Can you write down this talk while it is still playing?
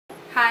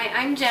Hi,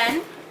 I'm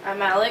Jen.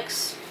 I'm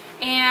Alex.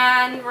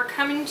 And we're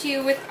coming to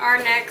you with our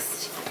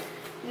next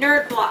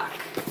Nerd Block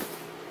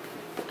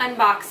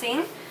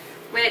unboxing,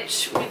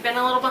 which we've been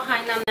a little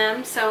behind on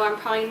them, so I'm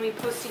probably going to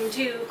be posting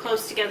two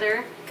close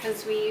together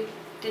because we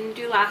didn't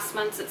do last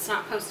month's. It's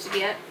not posted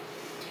yet.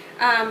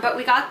 But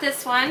we got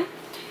this one,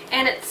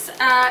 and it's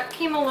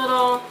came a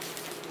little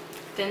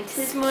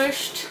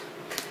smushed,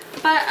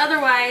 but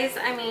otherwise,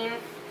 I mean,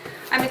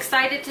 I'm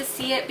excited to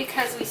see it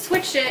because we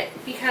switched it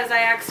because I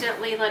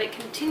accidentally let it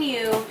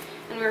continue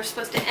and we were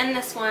supposed to end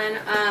this one.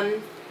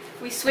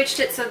 We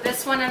switched it, so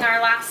this one and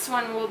our last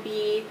one will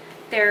be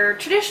their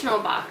traditional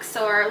box.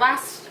 So our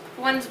last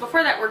ones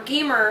before that were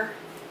gamer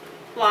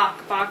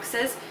block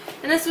boxes,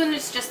 and this one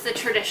is just the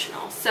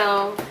traditional.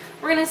 So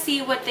we're going to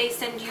see what they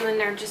send you in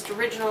their just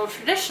original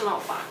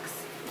traditional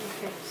box.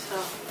 Okay, so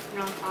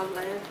I'll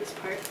let this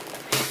part.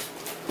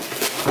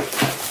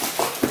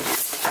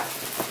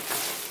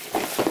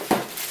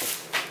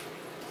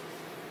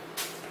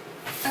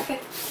 Okay,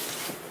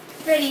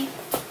 ready.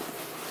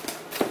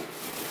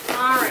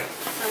 Alright,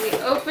 so we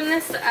open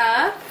this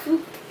up.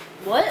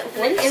 What?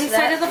 And the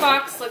inside of the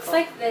box looks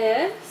like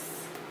this.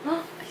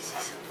 Oh, I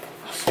see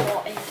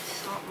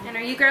something. And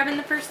are you grabbing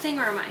the first thing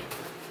or am I?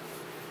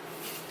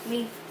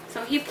 Me.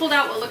 So he pulled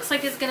out what looks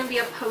like is going to be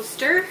a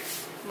poster.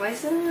 Why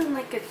is it in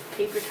like a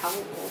paper towel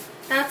roll?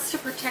 That's to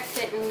protect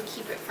it and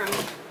keep it from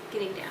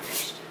getting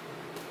damaged.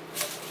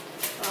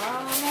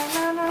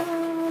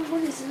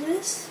 What is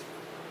this?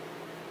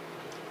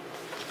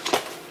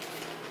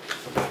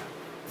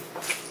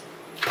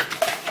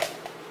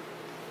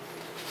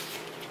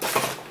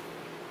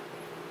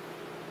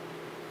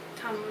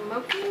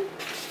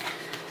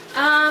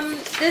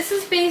 This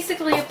is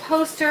basically a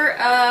poster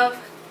of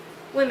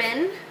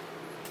women,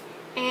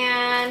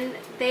 and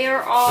they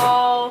are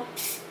all,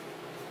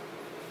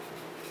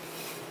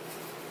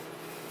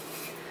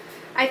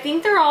 I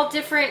think they're all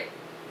different,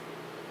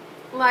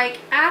 like,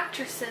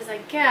 actresses, I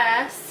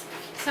guess.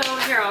 So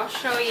here, I'll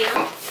show you,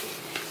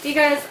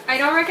 because I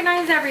don't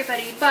recognize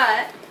everybody,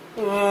 but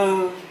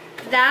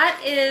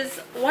that is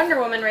Wonder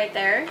Woman right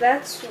there.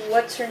 That's,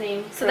 what's her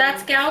name? So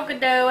that's Gal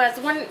Gadot as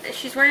one.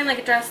 She's wearing like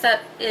a dress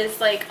that is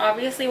like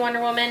obviously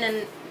Wonder Woman,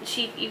 and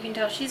you can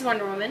tell she's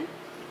Wonder Woman.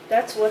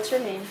 That's, what's her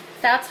name?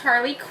 That's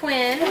Harley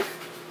Quinn.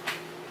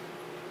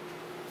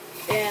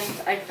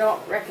 And I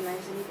don't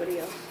recognize anybody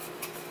else.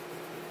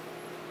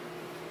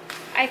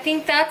 I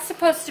think that's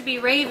supposed to be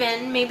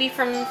Raven, maybe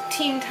from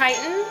Teen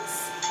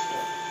Titans.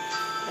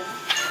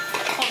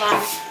 Hold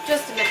on,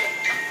 just a minute.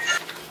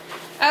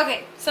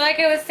 Okay, so like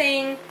I was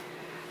saying,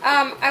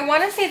 I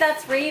want to say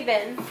that's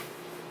Raven.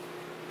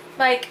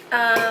 Like,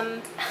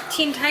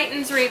 Teen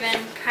Titans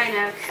Raven, kind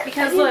of.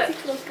 Because look,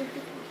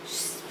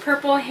 she's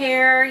purple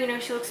hair, you know,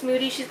 she looks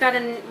moody. She's got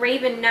a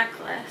Raven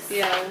necklace.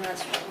 Yeah,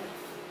 that's right.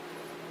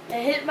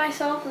 I hit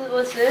myself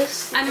with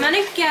this. I'm going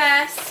to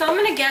guess, so I'm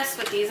going to guess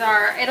what these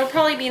are. It'll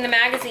probably be in the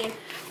magazine.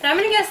 But I'm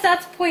going to guess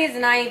that's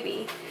Poison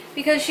Ivy.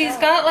 Because she's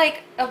got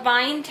like a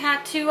vine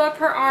tattoo up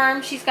her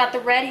arm. She's got the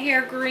red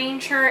hair, green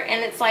shirt,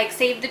 and it's like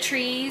Save the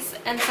Trees.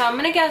 And so I'm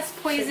going to guess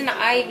Poison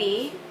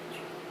Ivy.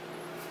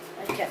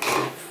 I can't see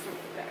it from the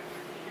back.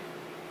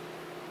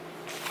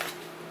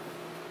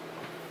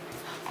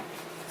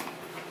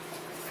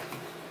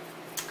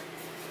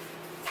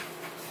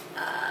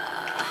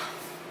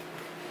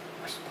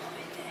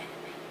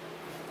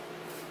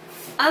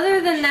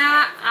 Other than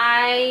that,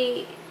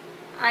 I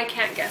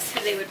can't guess who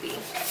they would be.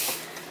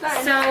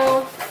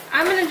 So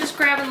I'm going to just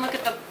grab and look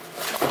at the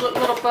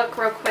little book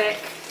real quick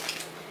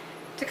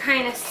to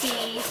kind of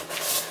see,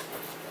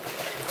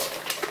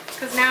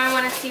 because now I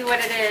want to see what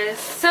it is.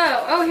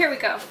 So, oh, here we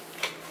go.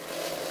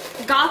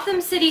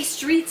 Gotham City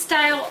Street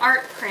Style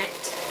Art Print.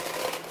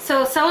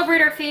 So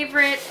celebrate our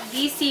favorite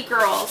DC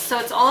girls. So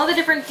it's all the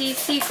different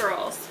DC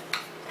girls.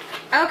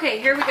 Okay,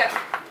 here we go.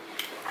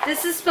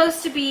 This is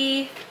supposed to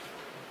be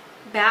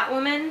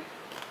Batwoman.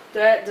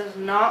 That does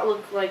not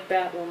look like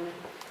Batwoman.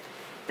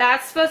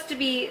 That's supposed to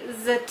be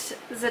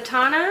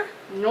Zatanna.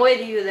 No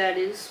idea who that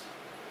is.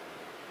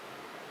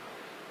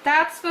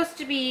 That's supposed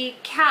to be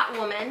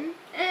Catwoman.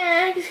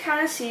 I can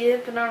kind of see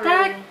it, but not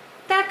really.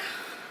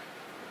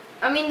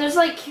 I mean, there's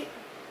like,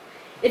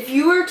 if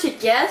you were to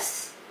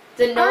guess,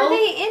 then no. Are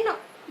they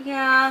in?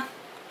 Yeah.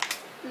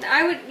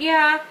 I would,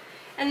 yeah.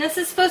 And this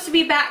is supposed to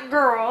be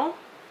Batgirl.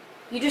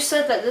 You just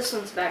said that this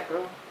one's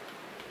Batgirl.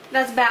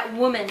 That's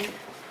Batwoman.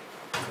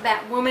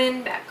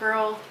 Batwoman,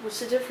 Batgirl. What's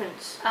the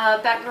difference?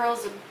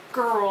 Batgirl's a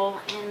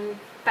girl, and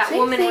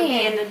Batwoman would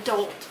be an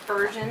adult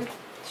version.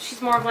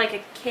 She's more of like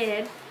a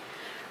kid.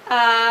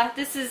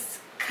 This is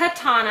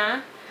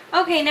Katana.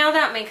 Okay, now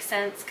that makes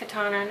sense.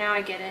 Katana, now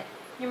I get it.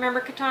 You remember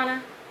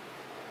Katana?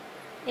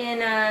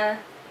 In,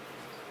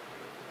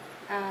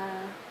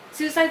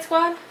 Suicide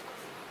Squad?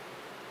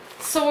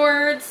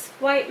 Swords,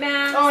 white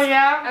mask. Oh,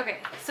 yeah? Okay,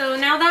 so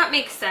now that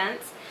makes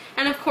sense.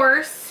 And of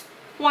course,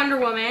 Wonder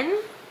Woman.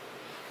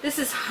 This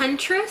is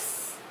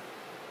Huntress.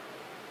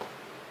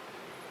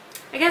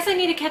 I guess I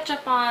need to catch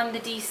up on the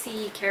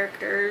DC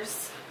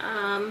characters.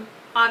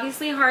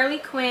 Obviously Harley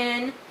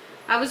Quinn,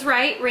 I was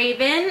right.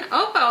 Raven.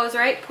 Oh, I was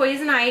right.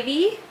 Poison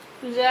Ivy.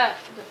 Who's that?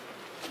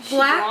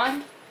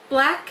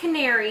 Black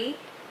Canary.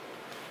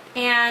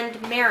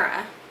 And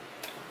Mara.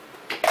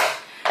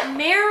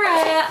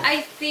 Mara,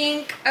 I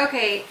think,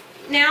 okay,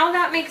 now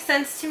that makes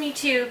sense to me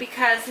too,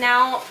 because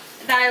now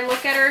that I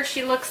look at her,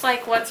 she looks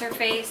like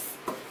what's-her-face.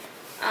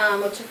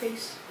 What's her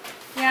face?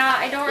 Yeah,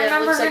 I don't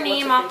remember her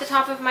name off the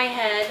top of my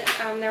head.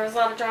 There was a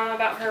lot of drama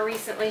about her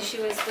recently. She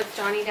was with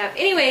Johnny Depp.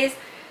 Anyways,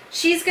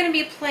 she's going to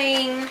be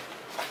playing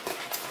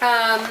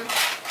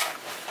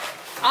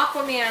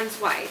Aquaman's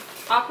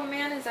wife.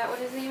 Aquaman, is that what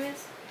his name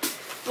is?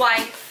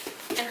 Wife.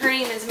 And her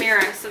name is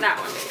Mara, so that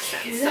one makes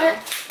sense. So,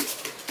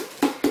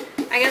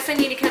 I guess I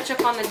need to catch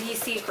up on the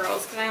DC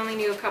girls, because I only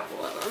knew a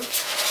couple of them.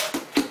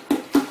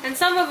 And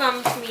some of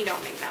them, to me,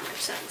 don't make that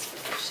much sense.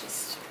 But it's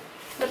just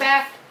the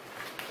back.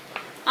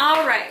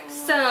 Alright,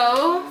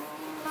 so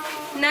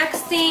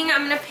next thing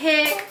I'm gonna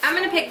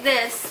pick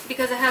this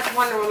because it has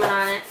Wonder Woman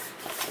on it.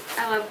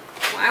 I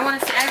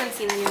haven't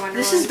seen the new Wonder Woman.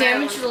 This is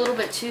damaged a little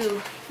bit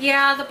too.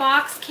 Yeah, the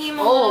box came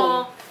a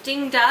little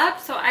dinged up,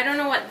 so I don't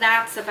know what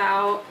that's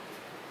about.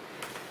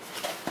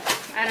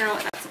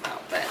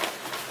 But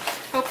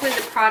hopefully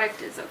the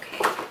product is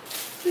okay.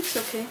 It's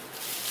okay.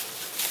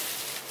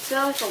 Is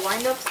that like a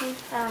wind up thing?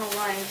 I don't know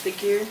why. The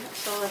gear. I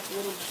saw like a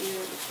little gear.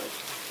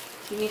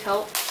 Do you need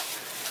help?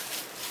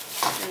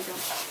 There you go.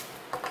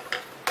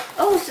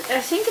 Oh, I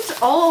think it's.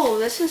 Oh,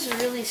 this is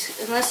really.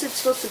 Unless it's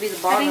supposed to be the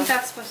bottom. I think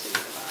that's supposed to be the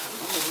bottom.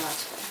 Oh,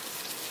 that's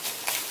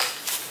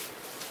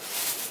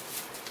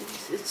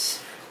fine. It's.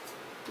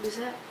 What is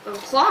that? A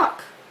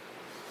clock.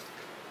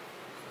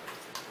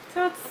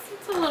 So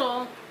it's a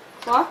little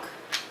clock.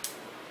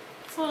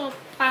 It's a little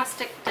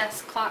plastic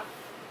desk clock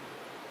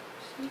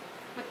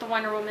with the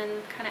Wonder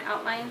Woman kind of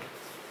outline.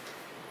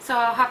 So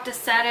I'll have to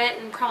set it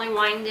and probably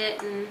wind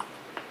it and.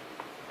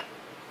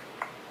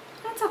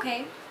 That's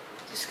okay.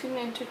 This can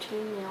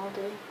entertain me all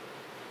day.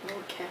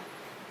 Okay.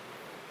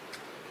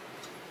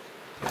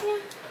 Yeah.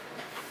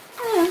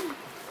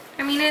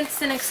 I mean,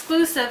 it's an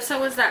exclusive, so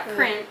was that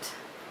print.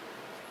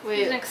 Wait.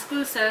 It's an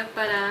exclusive,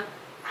 but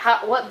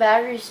what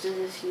batteries does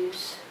this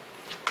use?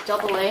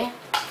 AA?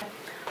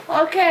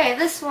 Okay,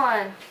 this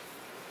one.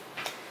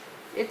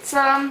 It's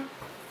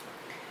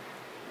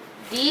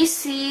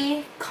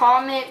DC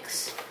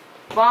Comics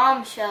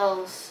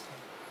Bombshells.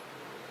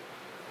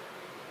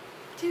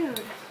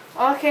 Dude.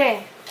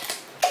 Okay.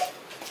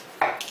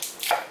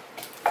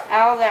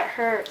 Ow, that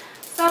hurt.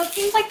 So it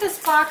seems like this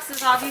box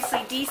is obviously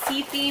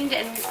DC themed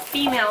and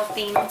female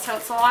themed, so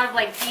it's a lot of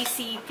like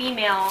DC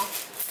female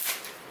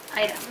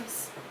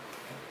items.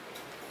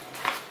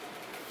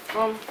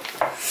 Open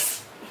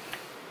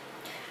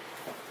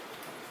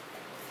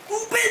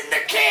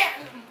the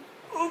can!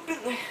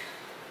 Open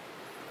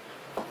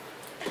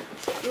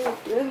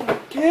the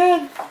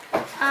can!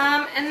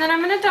 And then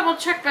I'm gonna double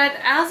check, but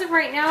as of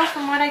right now,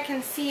 from what I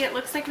can see, it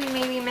looks like we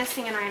may be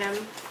missing an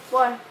item.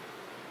 What?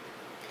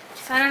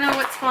 So I don't know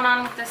what's going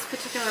on with this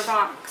particular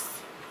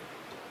box.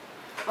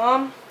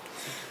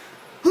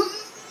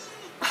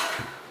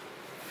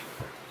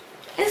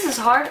 This is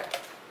hard.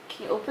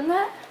 Can you open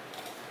that?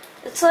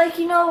 It's like,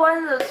 you know,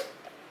 one of those.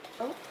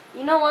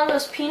 You know one of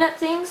those peanut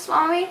things,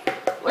 Mommy?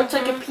 Where it's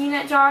like a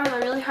peanut jar. They're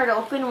really hard to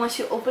open. Once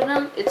you open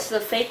them, it's the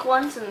fake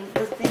ones and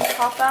the things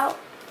pop out.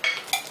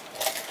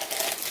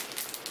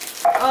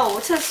 Oh,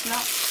 what's that smell?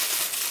 It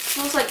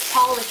smells like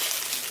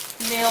polished,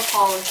 nail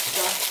polish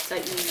stuff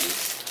that you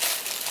use.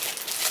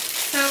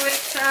 So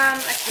it's a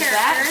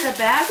character. The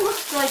bag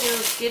looks like it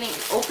was getting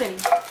open.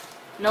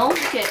 No?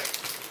 Look at.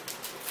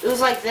 It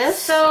was like this.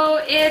 So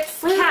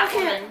it's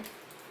Catwoman.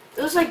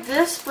 It was like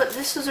this, but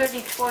this was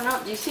already torn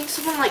up. Do you think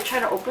someone like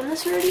tried to open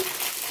this already?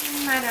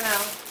 I don't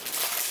know.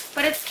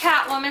 But it's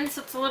Catwoman,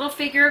 so it's a little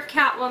figure of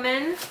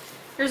Catwoman.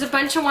 There's a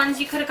bunch of ones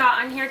you could have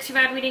gotten here. Too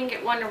bad we didn't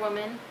get Wonder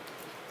Woman.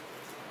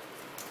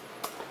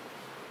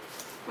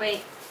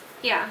 Wait.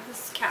 Yeah,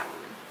 this is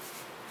Catwoman.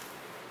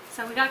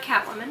 So we got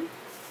Catwoman.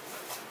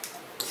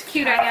 It's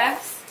cute, I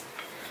guess.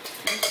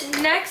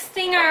 Next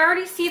thing I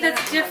already see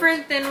that's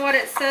different than what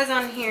it says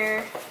on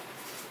here.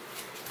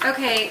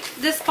 Okay,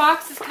 this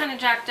box is kind of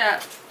jacked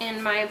up,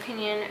 in my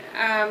opinion.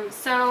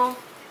 So,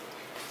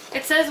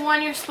 it says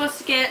one, you're supposed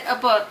to get a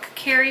book,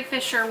 Carrie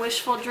Fisher,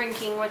 Wishful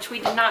Drinking, which we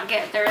did not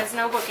get. There is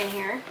no book in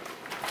here.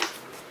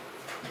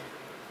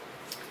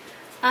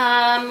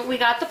 We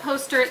got the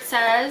poster, it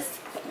says.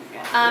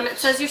 It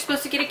says you're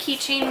supposed to get a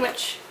keychain,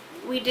 which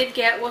we did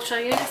get. We'll show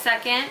you in a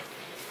second.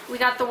 We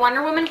got the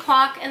Wonder Woman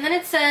clock, and then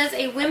it says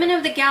a Women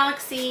of the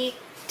Galaxy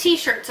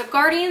t-shirt. So,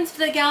 Guardians of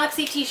the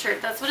Galaxy t-shirt.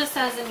 That's what it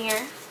says in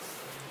here.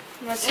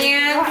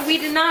 And we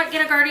did not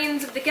get a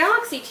Guardians of the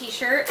Galaxy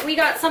t-shirt. We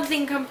got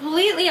something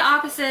completely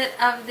opposite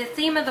of the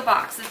theme of the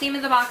box. The theme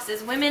of the box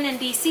is women in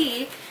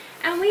DC.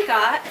 And we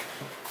got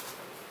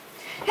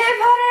Harry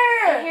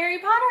Potter! A Harry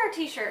Potter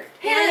t-shirt.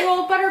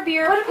 Annual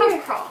Butterbeer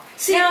Pub Crawl.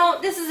 See, now,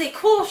 this is a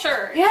cool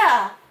shirt.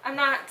 Yeah. I'm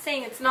not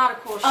saying it's not a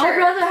cool shirt. I would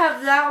rather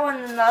have that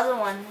one than the other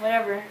one.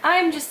 Whatever.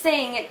 I'm just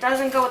saying it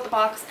doesn't go with the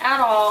box at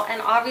all.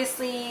 And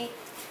obviously,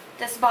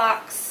 this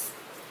box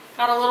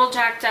got a little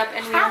jacked up,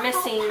 and we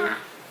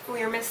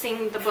were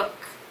missing the book.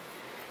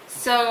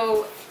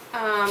 So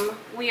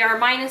we are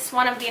minus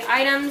one of the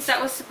items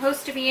that was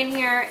supposed to be in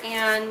here,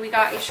 and we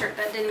got a shirt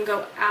that didn't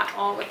go at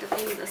all with the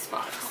theme of this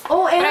box.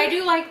 Oh, and but I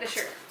do like the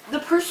shirt. The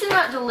person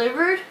that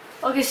delivered,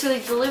 okay, so they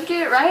delivered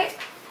it, right?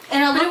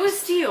 And but it was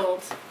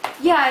sealed.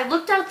 Yeah, I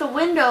looked out the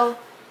window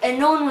and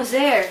no one was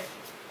there.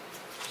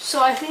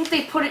 So I think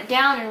they put it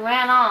down and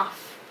ran off.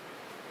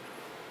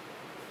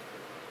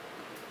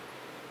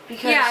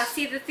 Because yeah,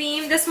 see, the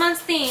theme, this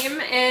month's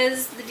theme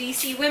is the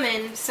DC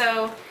women,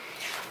 so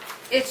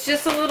it's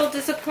just a little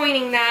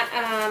disappointing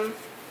that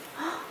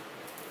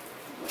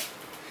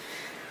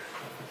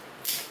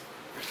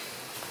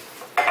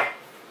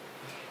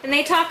and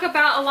they talk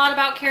about a lot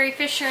about Carrie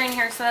Fisher in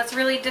here, so that's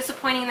really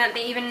disappointing that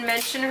they even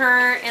mention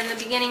her in the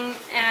beginning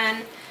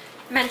and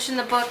mention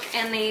the book,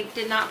 and they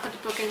did not put the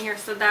book in here.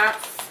 So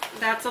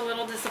that's a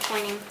little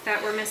disappointing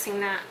that we're missing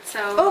that.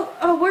 So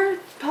oh, where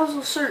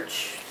puzzle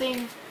search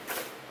thing?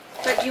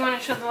 But do you want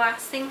to show the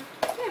last thing?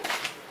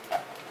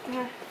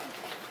 Yeah.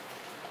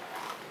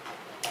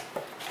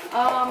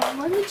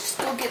 Let me just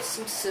go get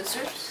some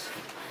scissors.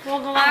 Well,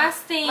 the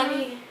last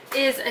thing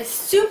is a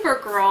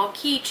Supergirl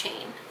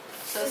keychain.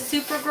 So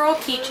Supergirl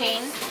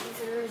keychain,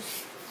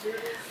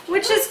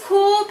 which is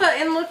cool, but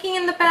in looking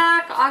in the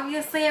back,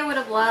 obviously I would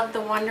have loved the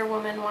Wonder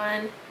Woman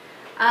one.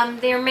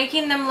 They're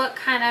making them look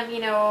kind of, you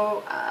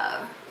know,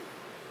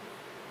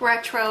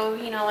 retro,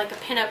 you know, like a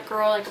pinup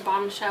girl, like a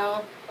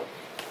bombshell.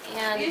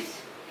 And You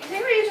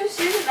think we just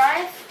use a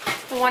knife?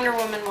 the Wonder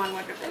Woman one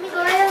would have been really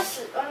cool.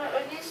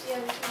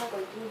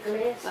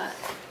 But,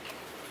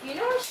 you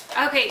know.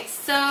 okay,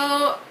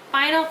 so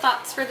final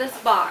thoughts for this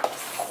box.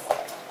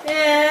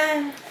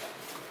 Yeah.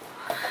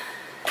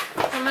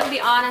 I'm gonna be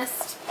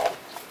honest,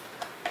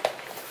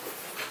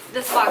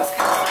 this box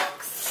kind of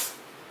sucks.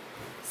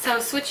 So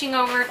switching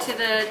over to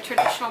the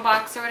traditional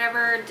box or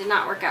whatever did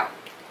not work out,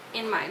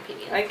 in my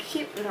opinion.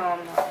 No,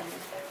 I'm not.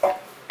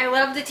 I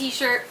love the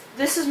t-shirt.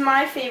 This is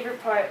my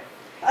favorite part.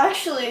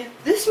 Actually,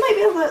 this might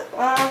be a bit,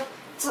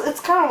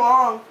 it's kind of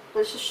long, but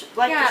it's just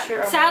like the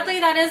shirt. Sadly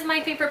that is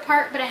my favorite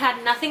part, but it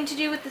had nothing to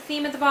do with the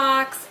theme of the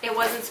box. It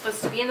wasn't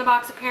supposed to be in the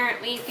box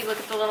apparently. If you look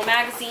at the little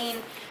magazine,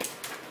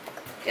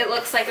 it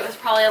looks like it was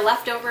probably a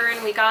leftover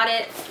and we got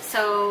it.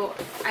 So,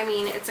 I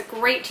mean, it's a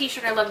great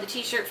t-shirt. I love the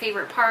t-shirt.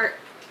 Favorite part.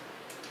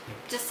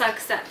 Just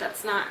sucks that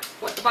that's not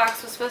what the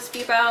box was supposed to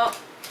be about.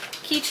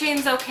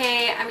 Keychain's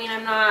okay. I mean,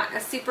 I'm not a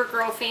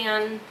Supergirl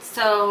fan,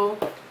 so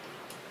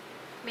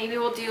maybe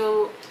we'll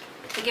do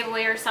a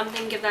giveaway or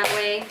something, give that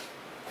away.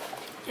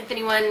 If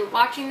anyone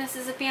watching this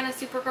is a fan of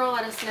Supergirl,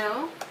 let us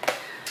know.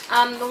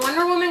 The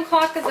Wonder Woman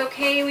clock is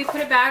okay. We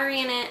put a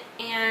battery in it,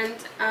 and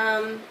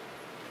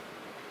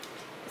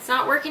it's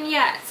not working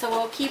yet, so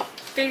we'll keep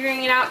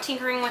figuring it out,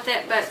 tinkering with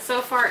it, but so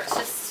far it's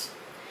just,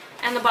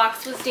 and the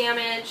box was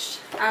damaged,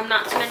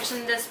 not to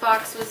mention this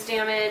box was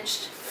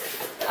damaged.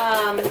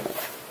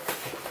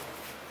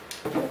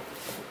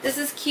 This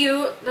is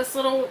cute, this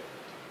little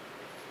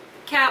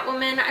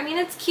Catwoman, I mean,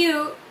 it's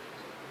cute.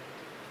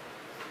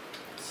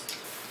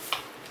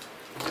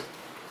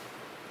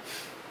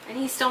 And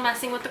he's still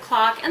messing with the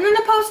clock, and then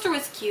the poster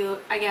was cute,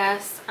 I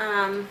guess.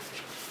 I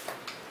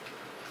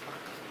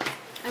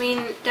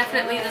mean,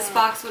 definitely this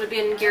box would have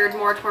been geared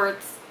more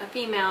towards a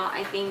female,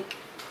 I think.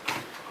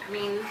 I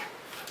mean,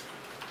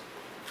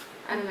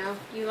 I don't know.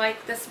 You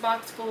like this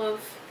box full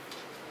of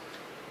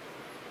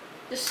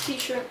this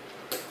t-shirt.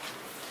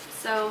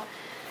 So,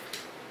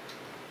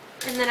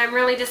 and then I'm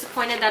really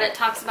disappointed that it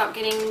talks about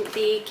getting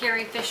the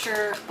Carrie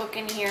Fisher book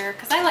in here,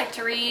 because I like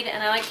to read,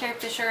 and I like Carrie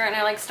Fisher, and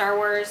I like Star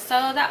Wars, so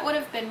that would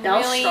have been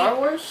that really... was Star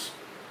Wars?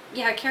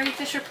 Yeah, Carrie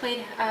Fisher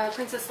played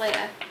Princess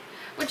Leia,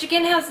 which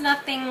again has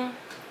nothing...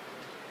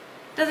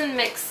 Doesn't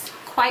mix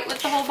quite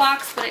with the whole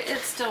box, but it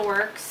still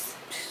works.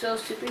 Still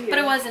superhero. But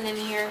it wasn't in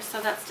here, so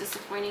that's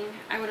disappointing.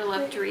 I would have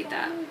loved to read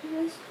that.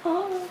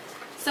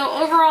 So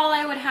overall,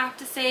 I would have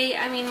to say,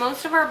 I mean,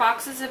 most of our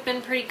boxes have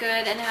been pretty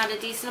good and had a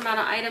decent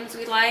amount of items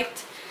we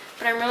liked.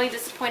 But I'm really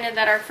disappointed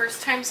that our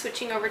first time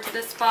switching over to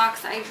this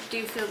box, I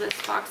do feel this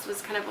box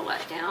was kind of a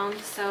letdown.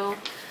 So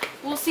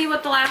we'll see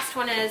what the last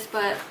one is,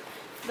 but...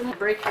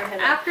 Break your head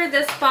after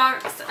this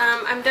box,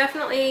 I'm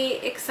definitely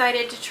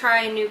excited to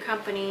try a new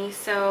company,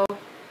 so,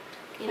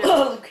 you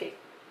know, okay.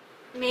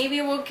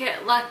 Maybe we'll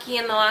get lucky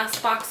and the last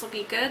box will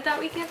be good that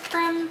we get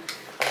from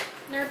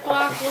Nerd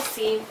Block. We'll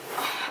see.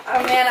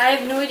 Oh man, I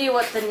have no idea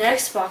what the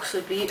next box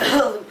would be.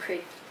 Oh,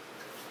 great.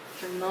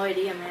 I have no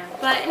idea, man.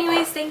 But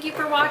anyways, thank you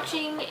for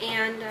watching,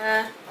 and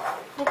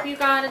hope you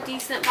got a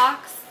decent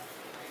box.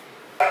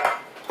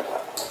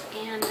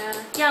 And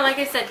yeah, like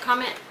I said,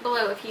 comment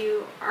below if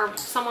you are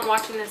someone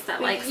watching this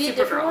that likes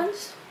Supergirl.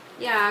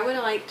 Yeah, I would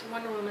have liked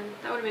Wonder Woman.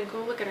 That would have been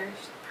cool. Look at her.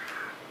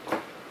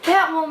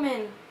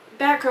 Catwoman,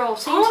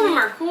 Batgirl. All of them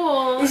are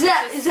cool. Is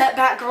that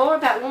Batgirl or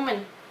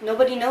Batwoman?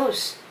 Nobody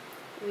knows.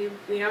 We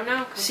don't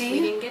know. See? We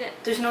didn't get it.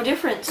 There's no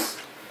difference.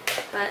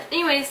 But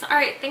anyways,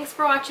 alright. Thanks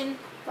for watching.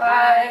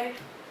 Bye.